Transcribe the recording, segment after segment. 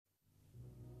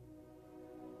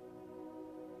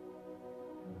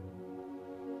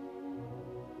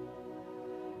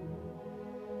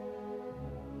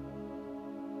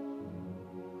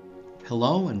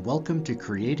Hello and welcome to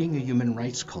Creating a Human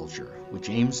Rights Culture, which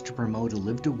aims to promote a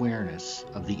lived awareness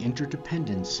of the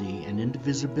interdependency and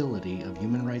indivisibility of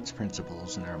human rights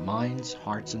principles in our minds,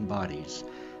 hearts, and bodies,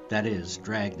 that is,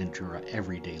 dragged into our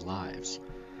everyday lives.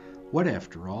 What,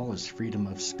 after all, is freedom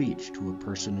of speech to a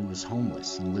person who is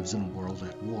homeless and lives in a world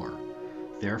at war?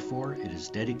 Therefore, it is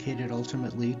dedicated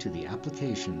ultimately to the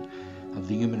application of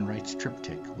the Human Rights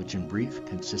Triptych, which in brief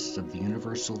consists of the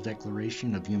Universal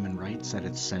Declaration of Human Rights at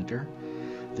its center,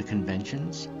 the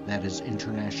conventions, that is,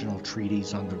 international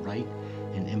treaties on the right,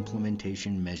 and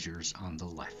implementation measures on the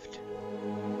left.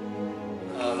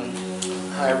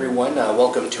 Hi everyone,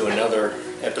 welcome to another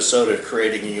episode of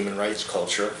Creating a Human Rights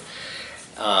Culture,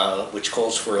 which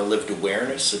calls for a lived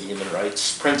awareness of human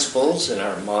rights principles in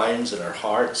our minds and our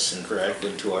hearts and dragged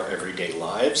into our everyday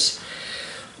lives.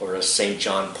 Or as St.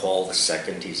 John Paul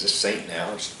II, he's a saint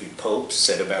now, used to be Pope,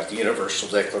 said about the Universal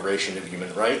Declaration of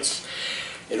Human Rights,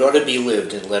 it ought to be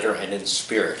lived in letter and in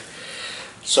spirit.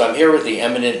 So I'm here with the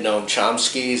eminent Noam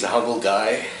Chomsky. He's a humble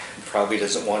guy, probably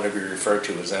doesn't want to be referred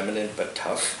to as eminent, but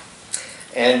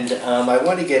tough. And I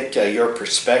want to get your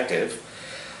perspective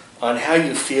on how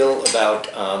you feel about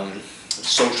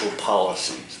social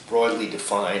policies, broadly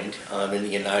defined in the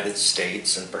United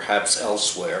States and perhaps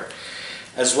elsewhere,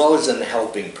 as well as in the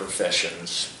helping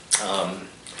professions.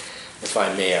 If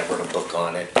I may, I wrote a book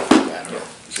on it. I don't know,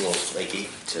 it's a little flaky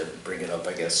to bring it up,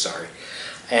 I guess, sorry.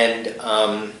 And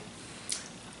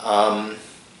how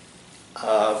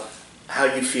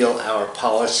you feel our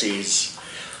policies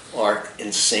are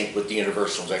in sync with the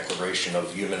Universal Declaration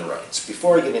of Human Rights.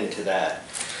 Before I get into that,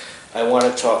 I want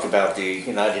to talk about the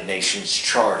United Nations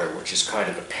Charter, which is kind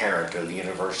of a parent of the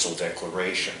Universal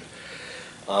Declaration.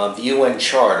 The UN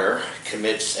Charter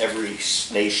commits every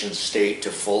nation state to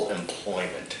full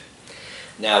employment.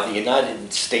 Now, the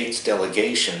United States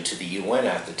delegation to the UN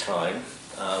at the time,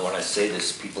 when I say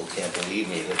this, people can't believe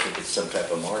me, they think it's some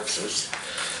type of Marxist.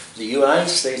 The United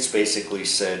States basically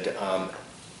said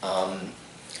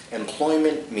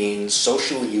employment means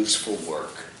socially useful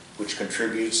work, which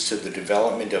contributes to the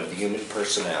development of the human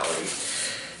personality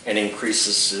and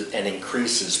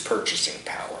increases purchasing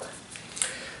power.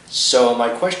 So my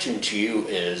question to you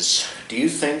is, do you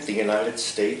think the United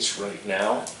States right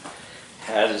now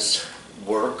has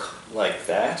work like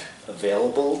that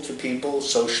available to people,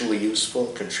 socially useful,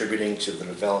 contributing to the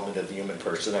development of the human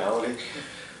personality?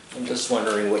 I'm just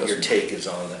wondering what your take is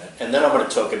on that. And then I'm going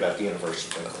to talk about the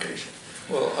Universal Declaration.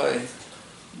 Well, I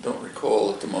don't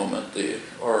recall at the moment the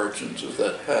origins of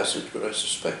that passage, but I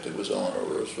suspect it was Eleanor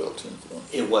Roosevelt's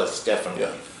influence. It was, definitely.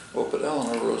 Yeah. Well, but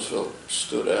Eleanor Roosevelt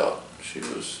stood out. She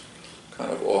was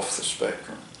kind of off the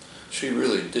spectrum. She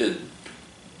really did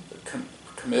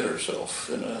commit herself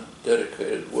in a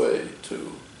dedicated way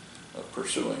to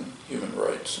pursuing human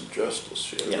rights and justice.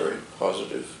 She had a very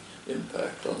positive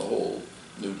impact on the whole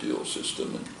New Deal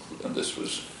system, and this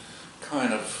was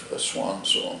kind of a swan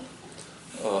song.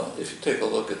 If you take a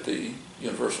look at the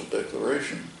Universal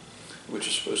Declaration, which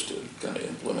is supposed to kind of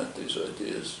implement these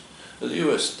ideas, the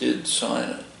U.S. did sign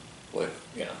it, like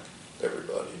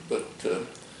everybody, but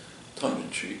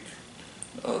tongue-in-cheek.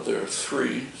 There are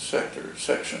three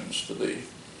sections to the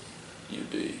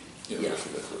UD,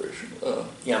 Universal Declaration.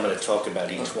 I'm going to talk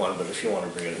about each one, but if you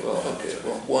want to bring it up. Well, okay.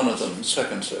 Well, one of them, the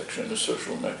second section, is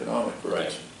social and economic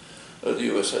rights. Right. The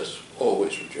U.S. has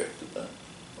always rejected that.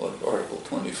 Like Article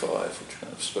 25, which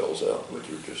kind of spells out what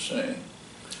you were just saying.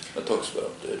 It talks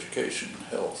about education,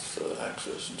 health,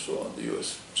 access, and so on. The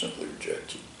U.S. simply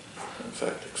rejects it, in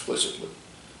fact, explicitly.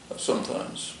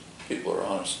 Sometimes people are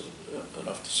honest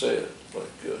enough to say it,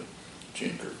 like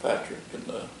Gene Kirkpatrick in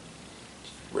the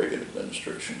Reagan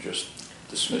administration just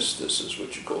dismissed this as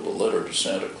what you called a letter to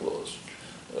Santa Claus.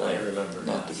 I remember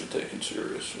not to be taken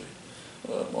seriously.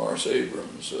 Morris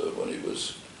Abrams, when he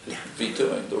was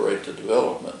vetoing the right to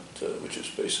development, which is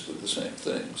basically the same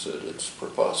thing, said it's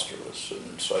preposterous and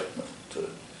incitement.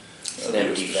 It's an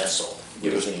empty vessel. The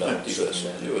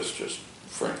U.S. just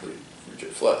frankly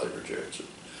flatly rejects it.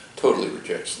 Totally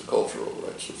rejects the cultural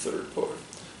rights, the third part,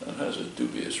 and has a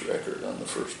dubious record on the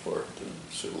first part, the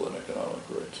civil and economic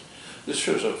rights. This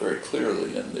shows up very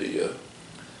clearly in the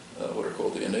what are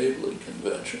called the enabling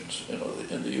conventions. You know,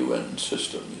 in the UN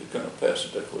system, you kind of pass a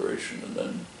declaration, and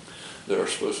then there are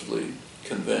supposedly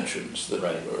conventions that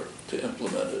are to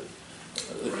implement it.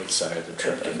 The right side of the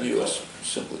trip. And the U.S.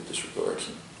 simply disregards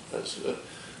them.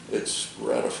 It's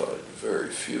ratified very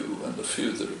few, and the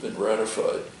few that have been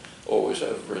ratified always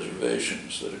have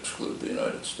reservations that exclude the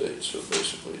United States, so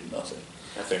basically nothing.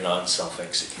 That they're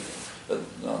non-self-executing.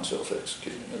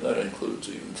 Non-self-executing, and that includes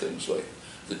even things like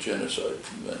the Genocide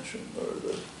Convention or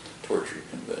the Torture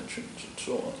Conventions and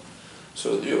so on.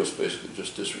 So the U.S. basically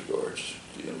just disregards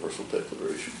the Universal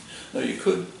Declaration. Now you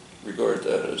could regard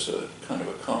that as a kind of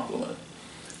a compliment,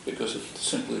 because it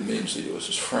simply means the U.S.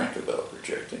 is frank about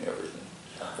rejecting everything.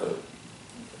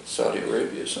 Saudi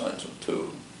Arabia signs them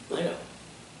too. I know.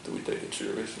 Do we take it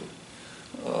seriously?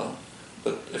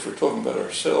 But if we're talking about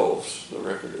ourselves, the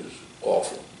record is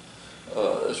awful.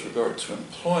 As regards to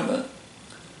employment,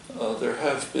 there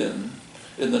have been,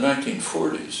 in the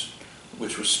 1940s,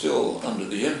 which was still under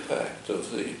the impact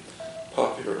of the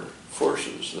popular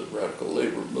forces, the radical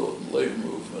labor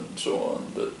movement and so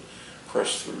on, that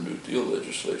pressed through New Deal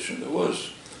legislation, there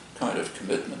was kind of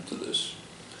commitment to this.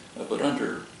 But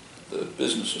under the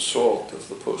business assault of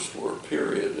the post-war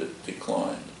period, it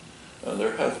declined.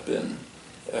 There have been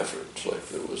efforts, like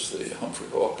there was the Humphrey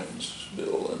Hawkins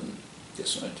bill in, I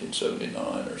guess,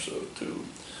 1979 or so, to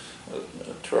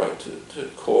try to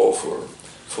call for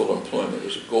full employment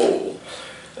as a goal.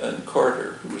 And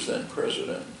Carter, who was then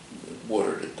president,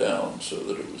 watered it down so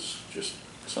that it was just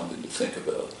something to think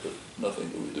about, but nothing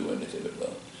that we do anything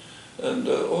about. And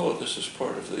all of this is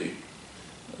part of the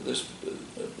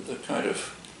kind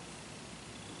of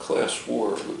class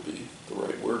war would be the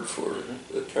right word for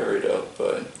it, carried out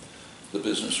by the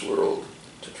business world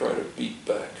to try to beat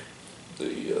back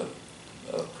the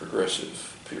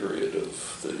progressive period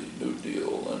of the New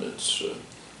Deal and its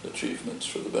achievements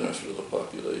for the benefit of the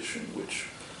population, which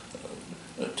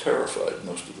terrified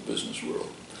most of the business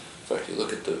world. In fact, you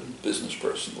look at the business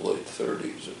press in the late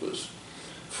 30s, it was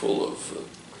full of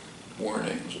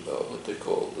warnings about what they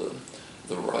called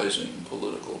the rising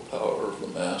political power of the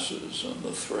masses and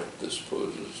the threat this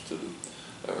poses to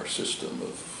our system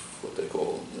of what they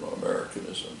call,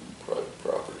 Americanism, private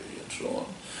property, and so on.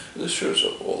 This shows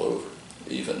up all over,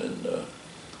 even in,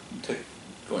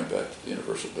 going back to the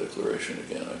Universal Declaration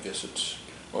again, I guess it's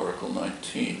Article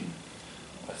 19,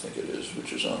 I think it is,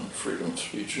 which is on freedom of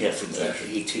speech. Yes,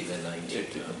 exactly, 18 and 19,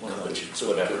 conscience,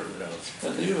 whatever.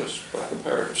 And the U.S., by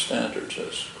comparative standards,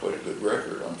 has quite a good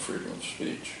record on freedom of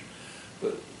speech.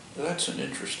 But that's an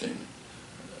interesting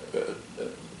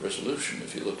resolution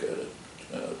if you look at it.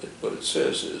 What it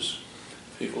says is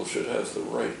people should have the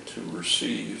right to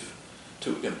receive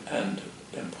and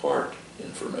impart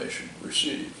information,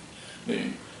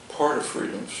 meaning part of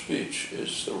freedom of speech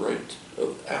is the right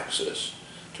of access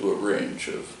to a range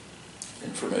of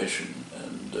information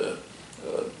and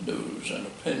news and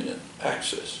opinion,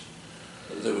 access.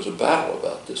 There was a battle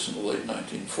about this in the late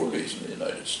 1940s in the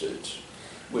United States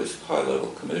with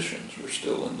high-level commissions. We're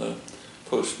still in the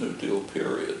post-New Deal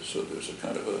period, so there's a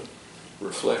kind of a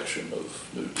reflection of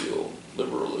New Deal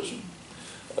liberalism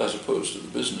as opposed to the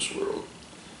business world.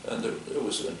 And there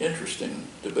was an interesting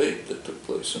debate that took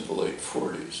place in the late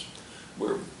 40s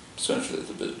where essentially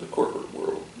the corporate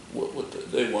world,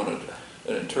 they wanted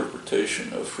an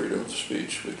interpretation of freedom of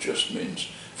speech which just means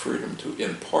freedom to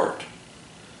impart.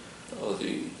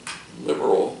 The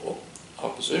liberal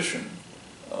opposition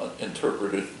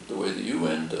interpreted the way the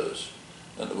UN does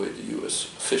and the way the U.S.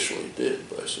 officially did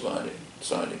by signing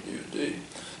the UD,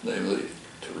 namely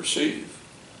to receive,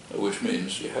 which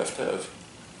means you have to have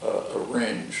a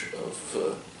range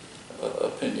of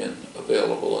opinion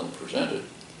available and presented.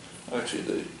 Actually,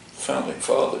 the founding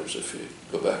fathers, if you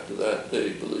go back to that,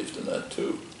 they believed in that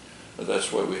too. And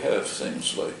that's why we have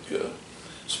things like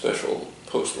special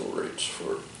postal rates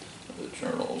for the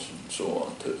journals and so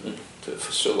on to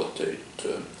facilitate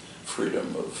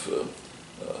freedom of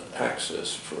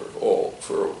access for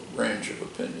a range of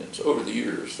opinions. Over the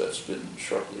years, that's been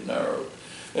sharply narrowed.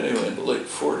 Anyway, in the late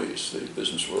 40s, the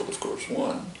business world, of course,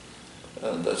 won.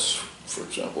 And that's, for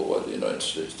example, why the United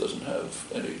States doesn't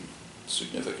have any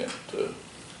significant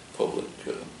public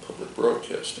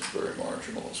broadcasting, very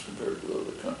marginal as compared to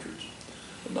other countries.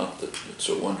 And not that it's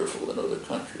so wonderful in other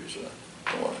countries,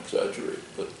 I don't want to exaggerate,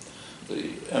 but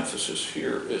the emphasis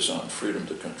here is on freedom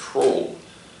to control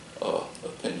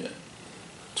opinion.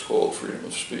 It's called freedom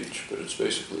of speech, but it's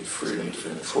basically freedom to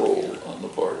control on the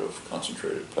part of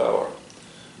concentrated power,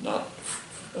 not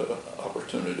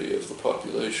opportunity of the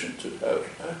population to have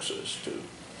access to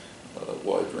a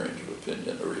wide range of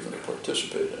opinion or even to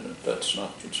participate in it. That's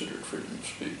not considered freedom of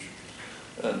speech.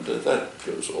 And that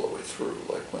goes all the way through,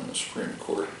 like when the Supreme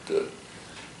Court,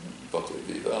 Buckley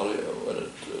v. Valeo, when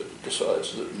it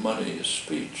decides that money is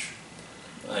speech.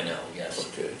 I know, yes.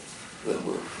 Okay, then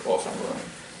we're off and running.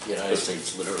 The United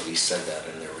States literally said that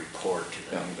in their report to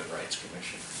the Human Rights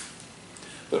Commission.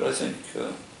 But I think,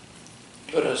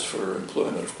 but as for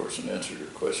employment, of course, in answer to your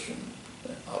question,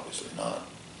 obviously not.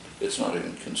 It's not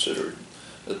even considered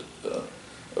a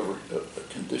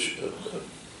condition,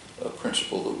 a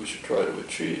principle that we should try to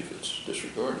achieve. It's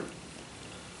disregarded.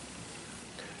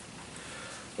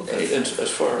 Okay. And as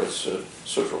far as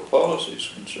social policy is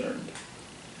concerned,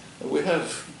 we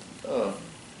have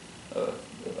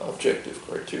objective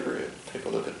criteria. Take a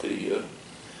look at the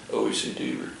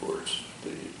OECD reports,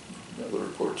 the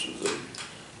reports of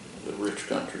the rich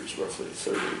countries, roughly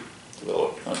 30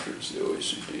 developed countries, the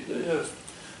OECD. They have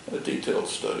detailed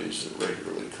studies that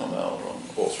regularly come out on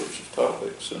all sorts of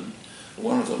topics, and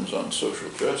one of them is on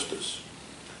social justice.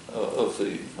 Of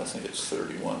the, I think it's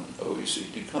 31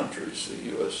 OECD countries, the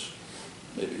U.S.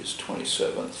 maybe is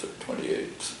 27th or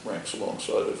 28th, ranks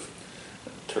alongside of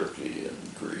Turkey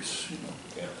and Greece, you know.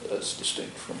 Yeah. That's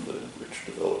distinct from the rich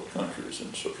developed countries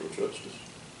in social justice.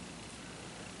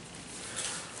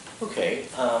 Okay,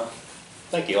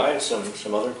 thank you. I have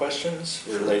some other questions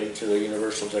relating to the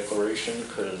Universal Declaration,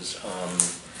 because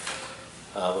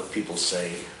what people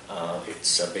say,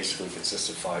 it's basically consists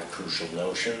of 5 crucial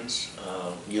notions: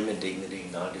 human dignity,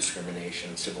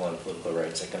 non-discrimination, civil and political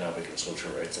rights, economic and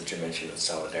social rights, that you mentioned, and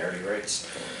solidarity rights.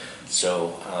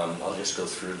 So I'll just go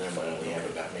through them. I only have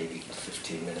about maybe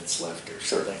 15 minutes left or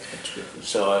something.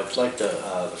 So I'd like the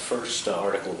first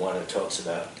Article 1, it talks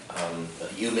about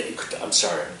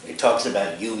it talks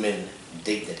about human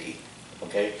dignity,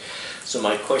 okay? So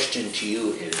my question to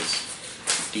you is,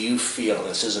 do you feel, and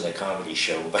this isn't a comedy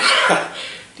show, but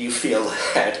do you feel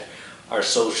that our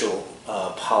social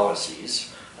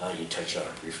policies, you touched on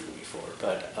it briefly before,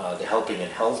 but the helping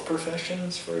and health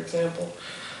professions, for example,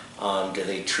 do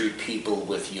they treat people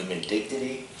with human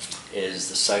dignity? Is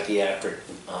the psychiatric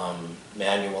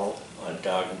manual on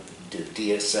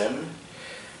DSM,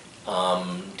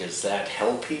 does that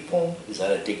help people? Is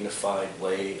that a dignified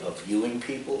way of viewing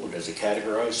people? Or does it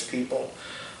categorize people?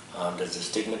 Does it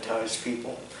stigmatize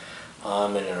people?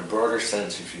 And in a broader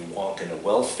sense, if you walk in a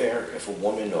welfare, if a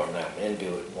woman, or not men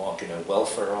do it, walk in a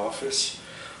welfare office,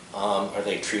 are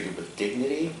they treated with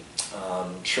dignity?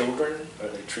 Children, are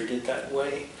they treated that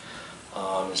way?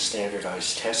 Is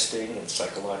standardized testing and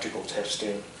psychological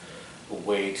testing a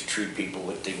way to treat people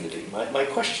with dignity? My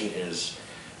question is,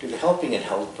 do the helping and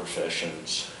health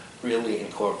professions really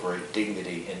incorporate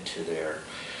dignity into their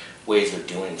ways of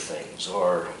doing things,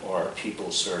 or are people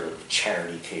sort of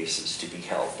charity cases to be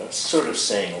helped? That's sort of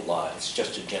saying a lot. It's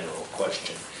just a general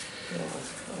question. You know,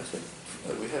 I think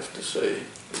we have to say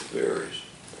it varies.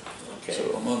 Okay.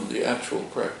 So among the actual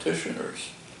practitioners,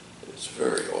 it's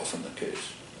very often the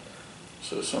case.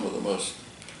 So some of the most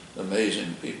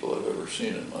amazing people I've ever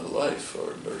seen in my life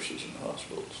are nurses in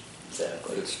hospitals.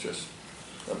 Exactly. It's just,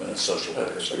 I mean, Social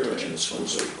workers,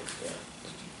 yeah.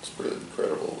 It's pretty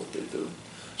incredible what they do.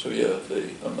 So yeah,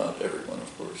 not everyone,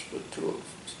 of course, but to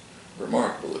a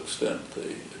remarkable extent,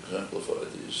 they exemplify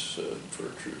these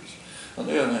virtues. On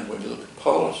the other hand, when you look at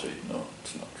policy, no,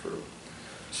 it's not true.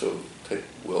 So take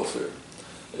welfare.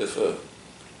 If a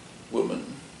woman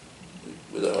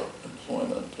without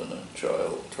employment and a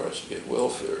child tries to get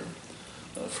welfare,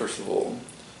 first of all,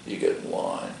 you get in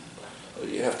line.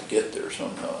 You have to get there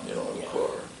somehow, you don't have a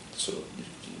car. So you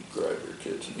grab your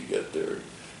kids and you get there,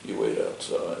 you wait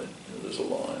outside, there's a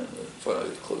line, finally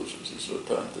it closes, there's no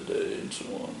time of the day, and so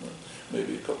on.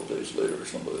 Maybe a couple of days later,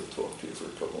 somebody will talk to you for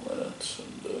a couple of minutes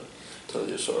and tell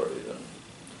you, sorry,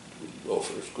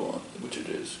 welfare's gone, which it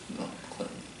is. You know,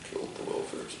 Clinton killed the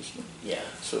welfare system. Yeah.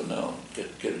 So now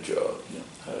get a job. You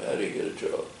know, how do you get a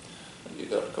job? You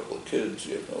got a couple of kids,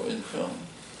 you have no income,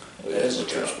 you have no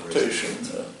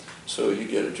transportation. So you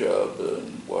get a job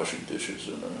washing dishes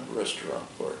in a restaurant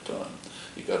part-time.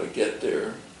 You got to get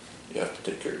there. You have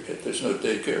to take care of your kid. There's no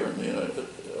daycare in the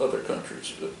other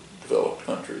countries. The developed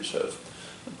countries have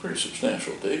pretty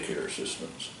substantial daycare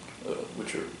systems,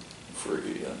 which are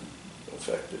free and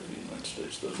effective. The United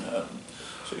States doesn't have them.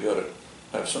 So you got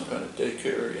to have some kind of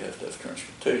daycare. You have to have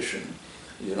transportation.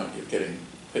 You're getting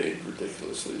paid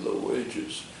ridiculously low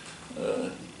wages.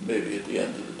 Maybe at the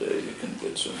end of the day you can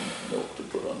get some milk to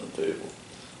put on the table.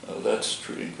 That's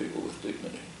treating people with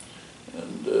dignity.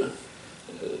 And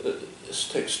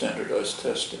take standardized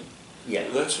testing. Yeah.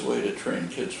 That's a way to train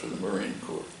kids for the Marine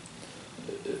Corps.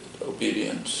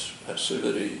 Obedience,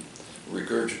 passivity,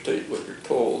 regurgitate what you're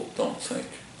told, don't think.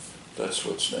 That's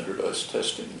what standardized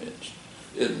testing means.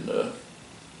 In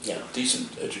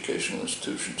decent educational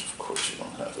institutions, of course you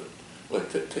don't have it.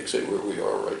 Like, take, say, where we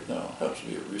are right now, happens to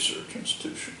be a research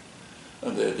institution.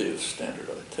 And the idea of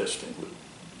standardized testing would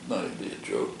not even be a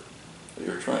joke.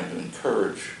 You're trying to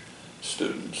encourage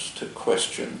students to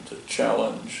question, to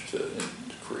challenge, to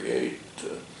create.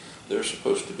 They're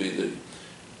supposed to be the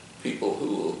people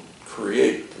who will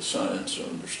create the science or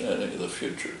understanding of the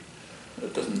future.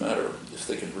 It doesn't matter if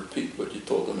they can repeat what you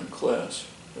told them in class.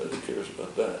 Who cares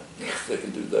about that? If they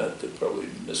can do that, they're probably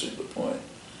missing the point.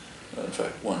 In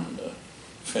fact, one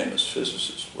famous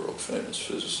physicist, world-famous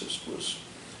physicist, was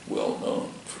well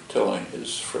known for telling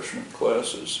his freshman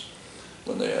classes,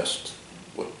 when they asked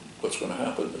what's going to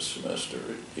happen this semester,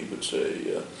 he would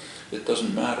say, it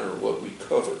doesn't matter what we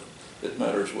cover, it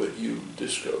matters what you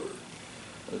discover.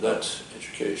 That's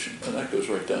education, and that goes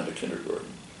right down to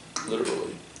kindergarten,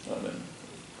 literally. I'm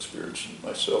experiencing it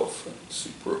myself and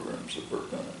see programs that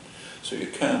work on it. So you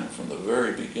can, from the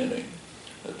very beginning,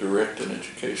 direct an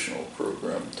educational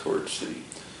program towards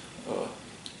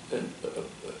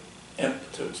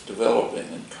towards developing,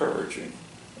 encouraging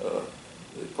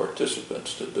the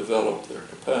participants to develop their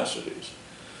capacities.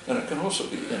 And it can also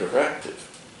be interactive.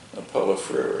 Paulo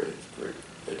Freire, a great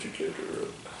educator,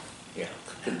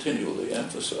 continually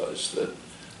emphasized that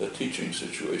the teaching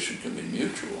situation can be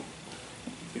mutual.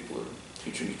 People are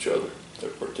teaching each other, they're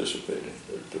participating,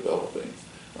 they're developing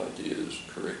ideas,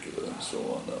 curricula, and so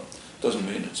on. Now, it doesn't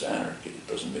mean it's anarchy. It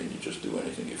doesn't mean you just do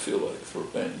anything you feel like, throw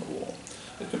paint in the wall.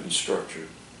 It can be structured,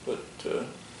 but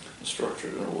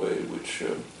structured in a way which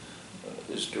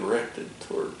is directed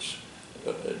towards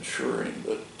ensuring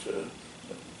that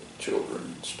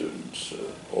children, students,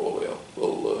 all the way up,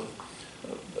 will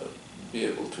be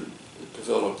able to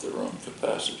develop their own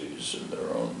capacities in their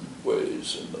own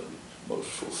ways, in the most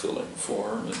fulfilling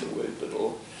form, in the way that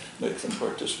will make them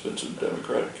participants in a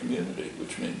democratic community,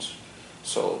 which means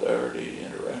solidarity,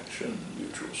 interaction,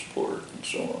 mutual support, and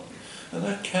so on. And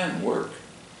that can work.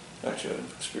 Actually,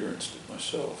 I've experienced it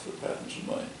myself. It happens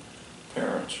when my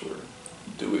parents were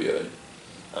Deweyite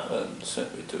and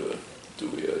sent me to a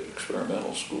Deweyite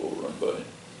experimental school run by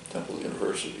Temple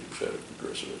University, which had a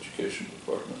progressive education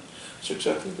department. It's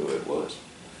exactly the way it was.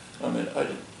 I mean,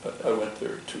 I went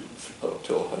there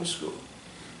till high school,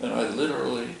 and I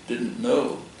literally didn't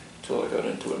know till I got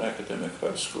into an academic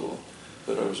high school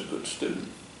that I was a good student.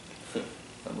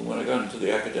 I mean, when I got into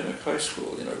the academic high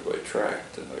school, everybody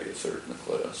tracked, and I get third in the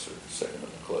class or second in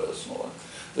the class and all that.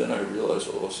 Then I realized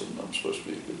all of a sudden I'm supposed to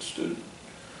be a good student.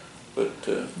 But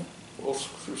all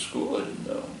through school I didn't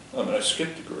know. I mean, I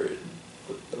skipped a grade,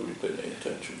 but nobody paid any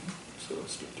attention, so I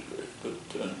skipped a grade. But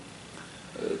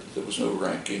there was no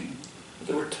ranking.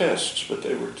 There were tests, but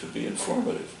they were to be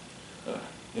informative.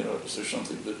 Is there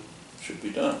something that should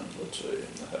be done, let's say,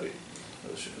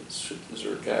 is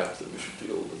there a gap that we should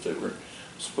deal with? They were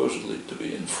supposedly to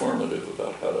be informative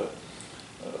about how to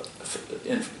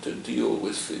deal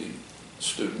with the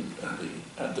student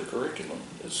and the curriculum.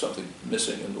 Is something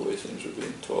missing in the way things are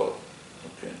being taught?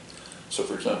 Okay. So,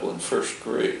 for example, in first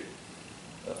grade,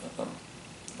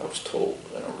 I was told,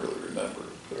 I don't really remember,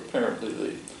 but apparently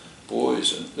the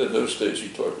boys, in those days you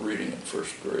taught reading in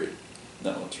first grade,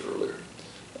 now it's earlier,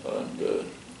 and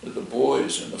the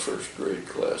boys in the first grade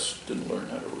class didn't learn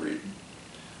how to read.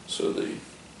 So the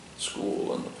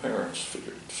school and the parents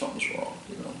figured something's wrong,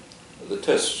 The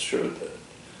tests showed that.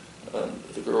 And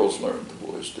the girls learned, the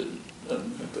boys didn't.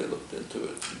 And if they looked into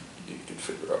it, you could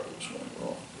figure out what was going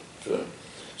wrong. But,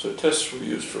 so tests were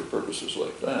used for purposes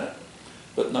like that,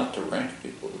 but not to rank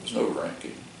people. There was no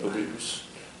ranking. Nobody was,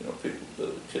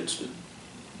 the kids did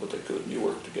what they could, and you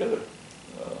worked together.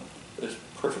 It's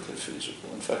perfectly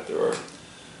feasible. In fact, there are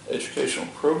educational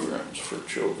programs for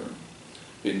children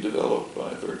being developed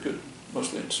by very good,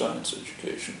 mostly in science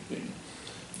education, being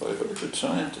by very good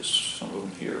scientists, some of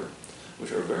them here,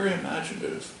 which are very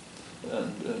imaginative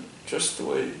and just the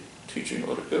way teaching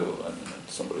ought to go. I mean,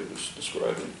 somebody was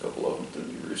describing a couple of them to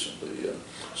me recently.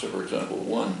 So, for example,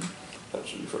 one,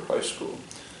 happens to be for high school,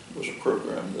 was a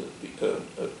program that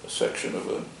a section of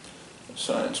a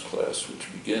science class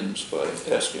which begins by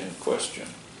asking a question: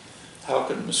 how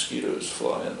can mosquitoes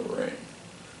fly in the rain?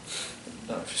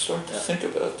 Now, if you start to think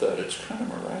about that, it's kind of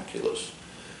miraculous,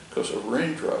 because a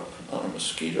raindrop on a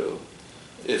mosquito,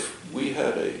 if we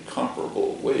had a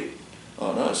comparable weight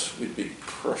on us, we'd be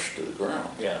crushed to the ground.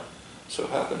 Yeah. So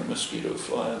how can a mosquito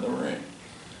fly in the rain?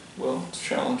 Well, it's a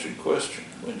challenging question.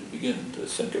 When you begin to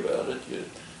think about it, you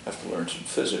have to learn some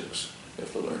physics, you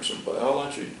have to learn some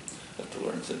biology, you have to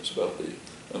learn things about the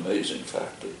amazing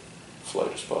fact that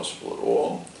flight is possible at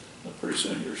all. And pretty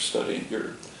soon you're studying,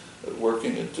 you're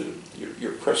working into,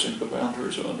 you're pressing the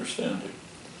boundaries of understanding.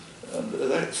 And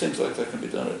that seems like that can be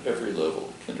done at every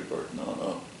level, kindergarten on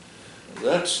up.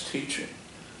 That's teaching.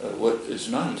 What is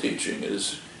not teaching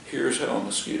is, here's how a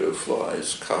mosquito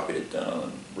flies, copy it down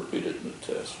and repeat it in the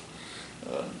test.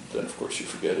 Then, of course, you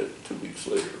forget it 2 weeks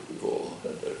later. We've all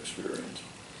had that experience.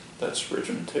 That's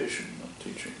regimentation, not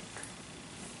teaching.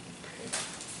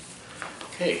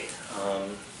 Okay.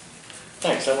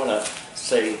 Thanks. I want to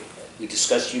say we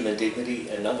discussed human dignity.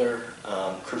 Another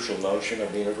crucial notion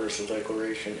of the Universal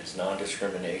Declaration is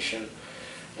non-discrimination.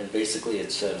 And basically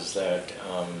it says that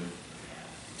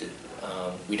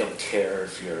We don't care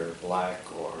if you're black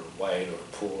or white or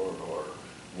poor or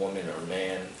woman or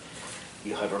man.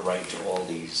 You have a right to all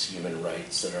these human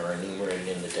rights that are enumerated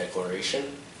in the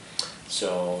Declaration.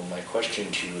 So my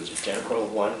question to you is a general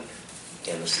one.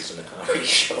 Again, this isn't a comedy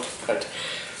show, but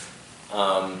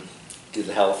do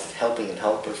the helping and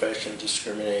health profession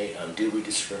discriminate? Do we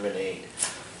discriminate?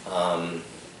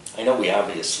 I know we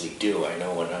obviously do. I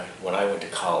know when I went to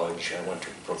college, I went to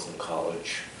Brooklyn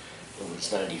College. It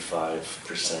was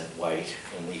 95% white,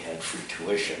 and we had free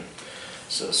tuition.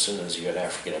 So as soon as you had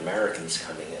African Americans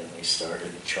coming in, they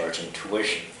started charging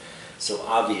tuition. So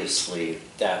obviously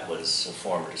that was a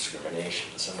form of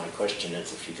discrimination. So my question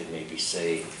is if you could maybe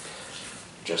say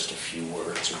just a few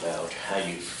words about how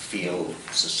you feel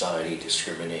society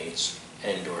discriminates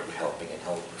and/or the helping and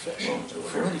health professions. Well,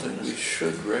 for one thing, we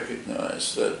should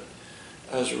recognize that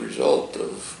as a result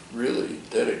of really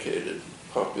dedicated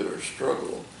popular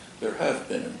struggle, there have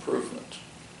been improvements.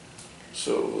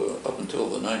 So up until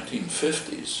the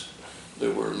 1950s,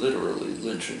 there were literally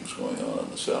lynchings going on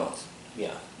in the South.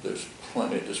 Yeah. There's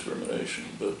plenty of discrimination,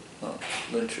 but not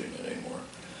lynching anymore.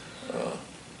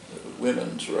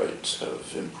 Women's rights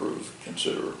have improved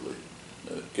considerably.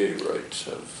 Gay rights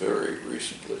have very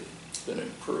recently been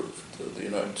improved. The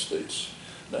United States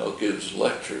now gives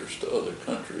lectures to other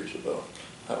countries about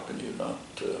how can you not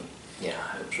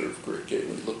observe great gay.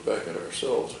 We look back at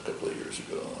ourselves a couple of years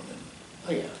ago,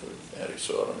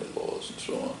 anti-sodomy laws and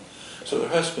so on. So there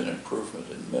has been improvement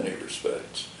in many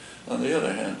respects. On the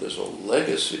other hand, there's a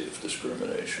legacy of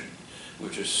discrimination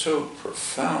which is so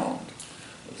profound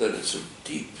that it's a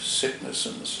deep sickness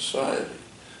in the society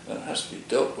and has to be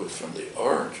dealt with from the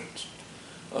origins.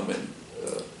 I mean,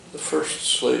 the first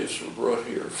slaves were brought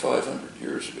here 500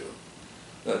 years ago.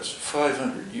 That's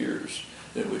 500 years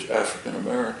in which African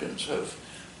Americans have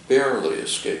barely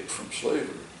escaped from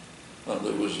slavery.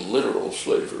 There was literal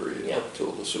slavery up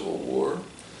till the Civil War.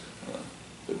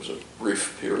 There was a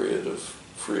brief period of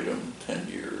freedom, 10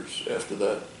 years. After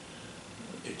that,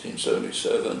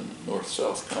 1877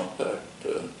 North-South Compact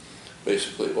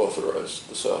basically authorized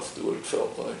the South to do what it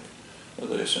felt like.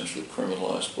 They essentially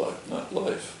criminalized black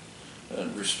life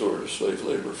and restored a slave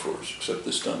labor force, except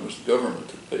this time it was the government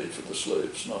that paid for the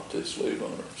slaves, not the slave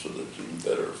owner, so that it was even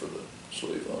better for the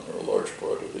slave owner. A large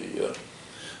part of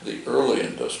the early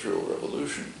Industrial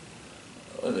Revolution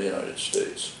in the United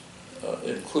States,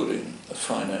 including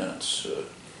finance,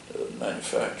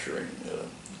 manufacturing,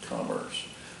 commerce,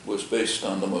 was based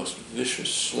on the most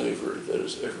vicious slavery that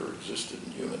has ever existed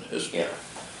in human history. Yeah.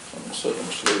 I mean, Southern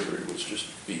slavery was just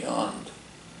beyond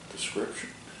description.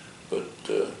 But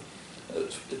it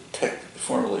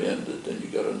formally ended, and you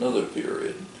got another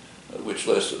period, which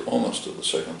lasted almost to the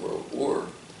Second World War,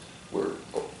 where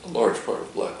a large part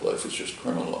of black life was just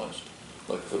criminalized.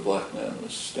 Like if a black man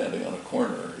was standing on a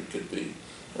corner, he could be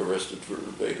arrested for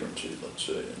vagrancy, let's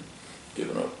say, and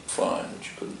given a fine which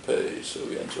he couldn't pay, so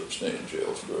he ends up staying in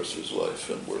jail for the rest of his life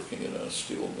and working in a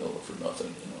steel mill for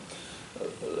nothing.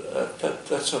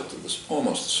 That's up to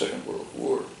almost the Second World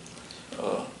War.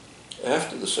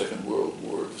 After the Second World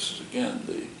War, this is again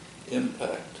the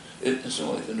impact.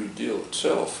 Incidentally, the New Deal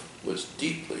itself was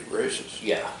deeply racist.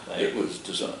 Yeah. It was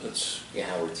designed.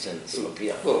 Howard Zinn's.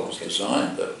 It was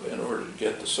designed that way in order to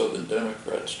get the Southern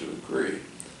Democrats to agree.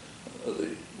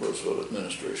 The Roosevelt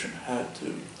administration had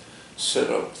to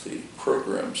set up the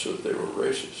program so that they were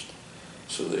racist.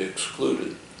 So they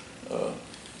excluded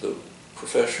the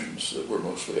professions that were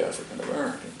mostly African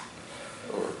American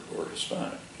or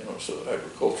Hispanic. So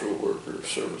agricultural workers,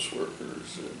 service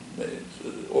workers,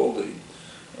 maids, all the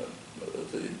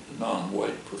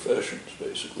non-white professions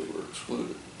basically were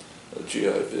excluded.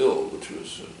 GI Bill, which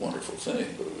was a wonderful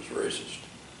thing, but it was racist.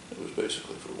 It was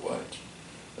basically for whites.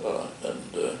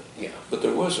 But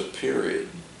there was a period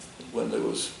when there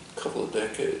was a couple of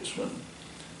decades when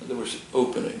there was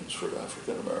openings for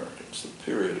African Americans, the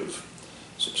period of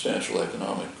substantial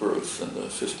economic growth in the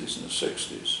 50s and the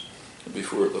 60s,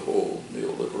 before the whole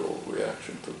neoliberal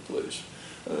reaction took place.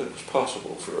 It was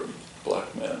possible for a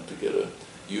black man to get a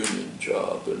union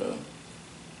job in an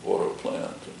auto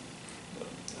plant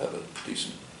and have a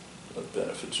decent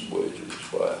benefits and wages,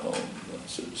 buy a home,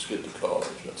 send his kid to college,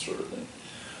 that sort of thing.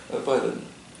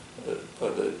 By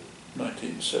the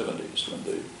 1970s, when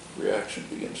the reaction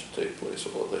begins to take place,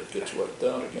 all of that gets wiped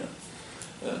out again.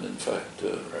 And in fact,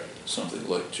 something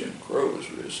like Jim Crow was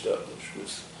reestablished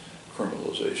with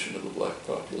criminalization of the black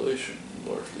population,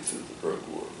 largely through the drug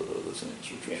war, but other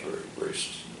things, which was very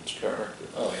racist in its character.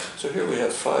 Oh, yeah. So here we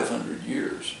have 500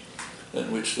 years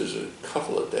in which there's a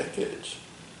couple of decades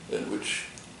in which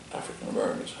African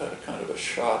Americans had a kind of a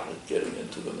shot at getting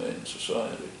into the main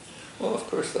society. Well, of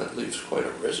course, that leaves quite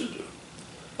a residue.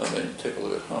 I mean, take a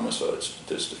look at homicide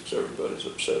statistics. Everybody's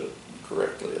upset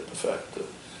correctly at the fact that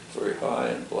very high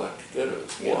in black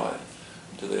ghettos. Yeah. Why?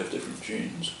 Do they have different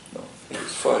genes? No.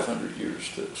 It's 500 years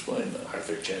to explain that.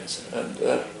 Arthur Jensen. And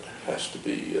that has to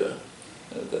be,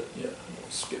 we'll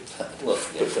skip that. Look,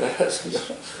 But that has,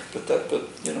 but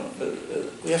you know,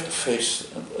 we have to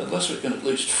face, unless we can at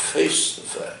least face the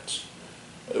facts,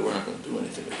 we're not going to do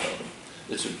anything about them.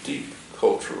 It's a deep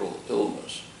cultural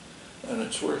illness. And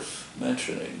it's worth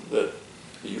mentioning that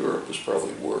Europe is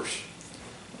probably worse.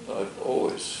 I've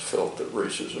always felt that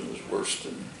racism is worse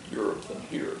in Europe than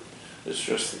here. It's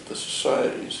just that the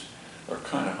societies are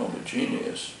kind of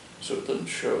homogeneous, so it doesn't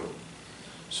show.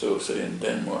 So say in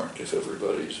Denmark, if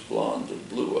everybody's blonde and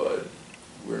blue-eyed,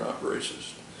 we're not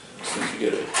racist. As soon as you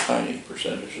get a tiny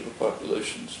percentage of the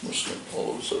population's Muslim,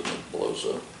 all of a sudden it blows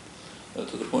up.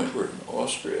 To the point where in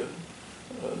Austria,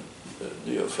 the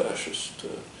neo-fascist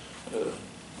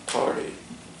party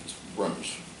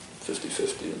runs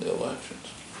 50-50 in the elections,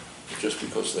 just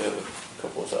because they have a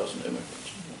couple of thousand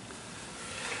immigrants.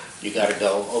 You got to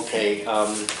go. Okay.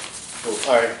 Well,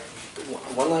 all right.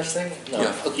 One last thing? No.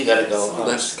 Yeah. Okay, you got to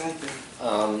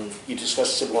go. You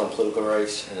discussed civil and political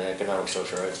rights and economic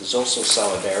social rights. There's also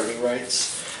solidarity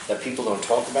rights that people don't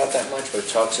talk about that much, but it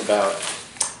talks about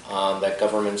that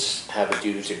governments have a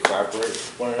duty to cooperate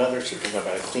with one another. So talking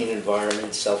about a clean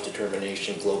environment,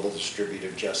 self-determination, global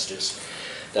distributive justice,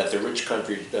 that the rich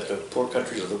countries, that the poor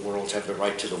countries of the world have the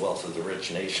right to the wealth of the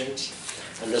rich nations.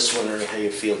 I'm just wondering how you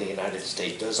feel the United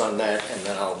States does on that, and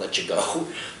then I'll let you go.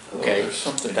 Okay? Well, there's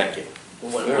something Thank you.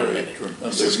 One minute.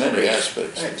 There's many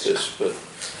aspects of this, but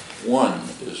one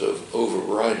is of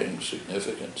overriding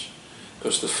significance,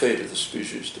 because the fate of the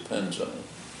species depends on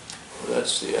it.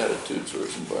 That's the attitude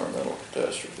towards environmental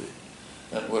catastrophe.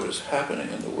 And what is happening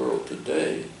in the world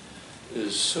today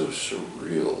is so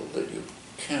surreal that you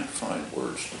can't find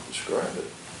words to describe it.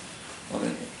 I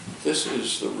mean, this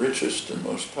is the richest and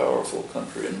most powerful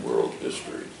country in world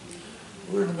history.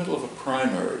 We're in the middle of a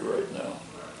primary right now,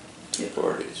 two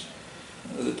parties.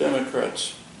 The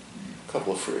Democrats, a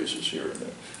couple of phrases here and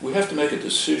there. We have to make a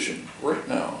decision right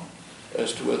now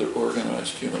as to whether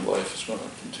organized human life is going to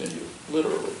continue,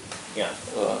 literally. Yeah.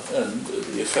 And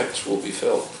the effects will be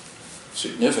felt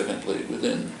significantly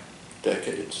within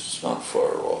decades. It's not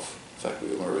far off. In fact,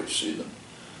 we can already see them.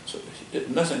 So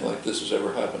nothing like this has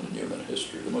ever happened in human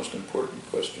history, the most important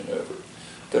question ever.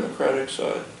 Democratic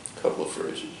side, a couple of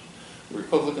phrases.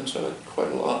 Republican side,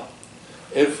 quite a lot.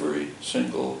 Every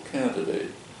single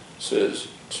candidate says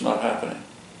it's not happening.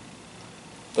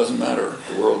 Doesn't matter,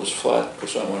 the world is flat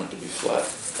because I want it to be flat.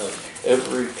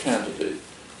 Every candidate,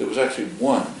 there was actually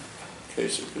one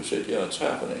case who said, yeah, it's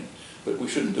happening, but we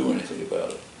shouldn't do anything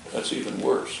about it. That's even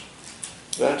worse.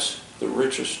 That's the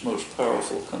richest, most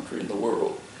powerful country in the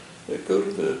world. They go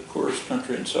to the poorest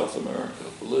country in South America,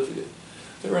 Bolivia.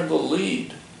 They're in the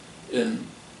lead in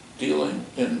dealing,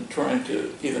 in trying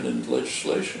to, even in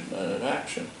legislation and in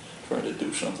action, trying to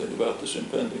do something about this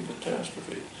impending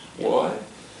catastrophe. Why?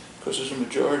 Because there's a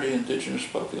majority indigenous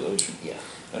population. Yeah.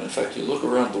 And in fact, you look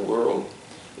around the world,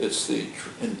 it's the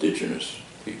indigenous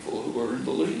people who are in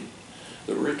the lead.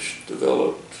 The rich,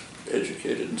 developed,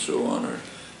 educated, and so on are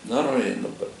not only in the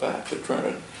back, they're trying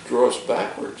to draw us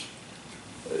backwards.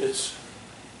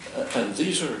 And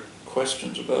these are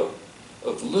questions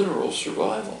of literal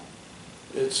survival.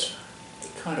 It's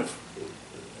kind of,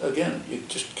 again, you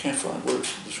just can't find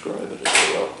words to describe it as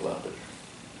you're outlined it.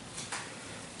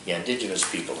 Yeah, indigenous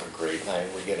people are great.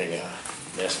 We're getting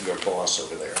your boss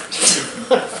over there.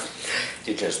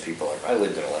 Indigenous people I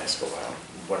lived in Alaska a while.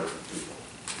 Wonderful people.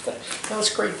 That was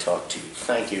great to talk to you.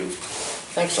 Thank you.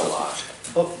 Thanks a lot.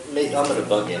 I'm going to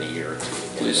bug in a year or two.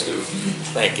 Please do.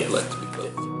 Thank you. I'd like to be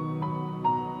bugged.